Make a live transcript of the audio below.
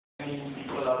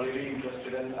people are really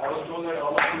interested, and I was told that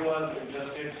all of you are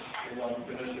interested in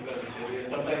entrepreneurship as a career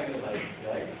sometime in your life,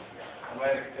 right? Am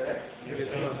I correct? Yes,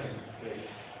 sir. Great.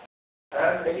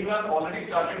 Has anyone already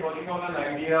started working on an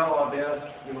idea, or they are,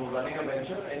 running a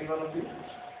venture? Any one of you?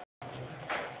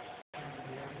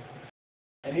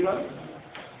 Anyone?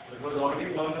 It was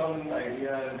already worked on an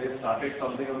idea and they started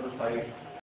something on the side.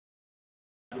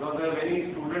 Because there are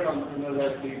many student entrepreneurs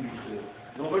that see these days.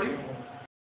 Nobody?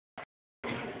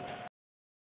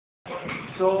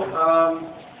 So,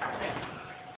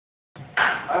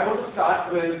 I want to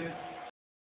start with,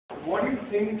 what do you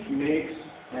think makes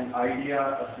an idea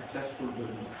a successful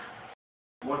business?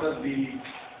 What are the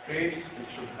traits it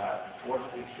should have? What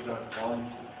it should have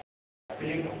gone through?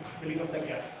 Filling up the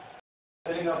gap.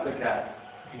 Filling up the gap.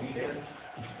 Uniqueness.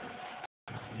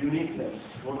 Uniqueness.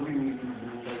 What do we mean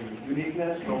by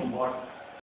uniqueness from what?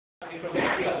 From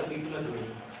what the other people are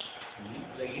doing.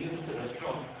 Like even if it's a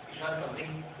restaurant, it should have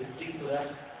something distinct to that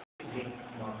unique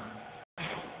mark.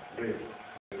 Great.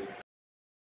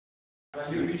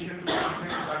 Value addition to something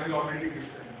that is already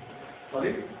existing.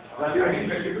 Sorry? Value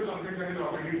addition to something that is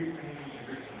already existing.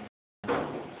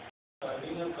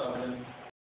 Solving a problem.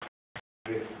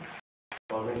 Great.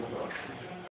 Solving a problem.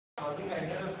 Solving a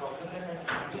problem that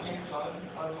something can solve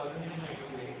or solving in a new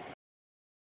way.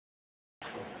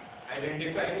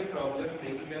 Identifying the problem,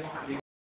 making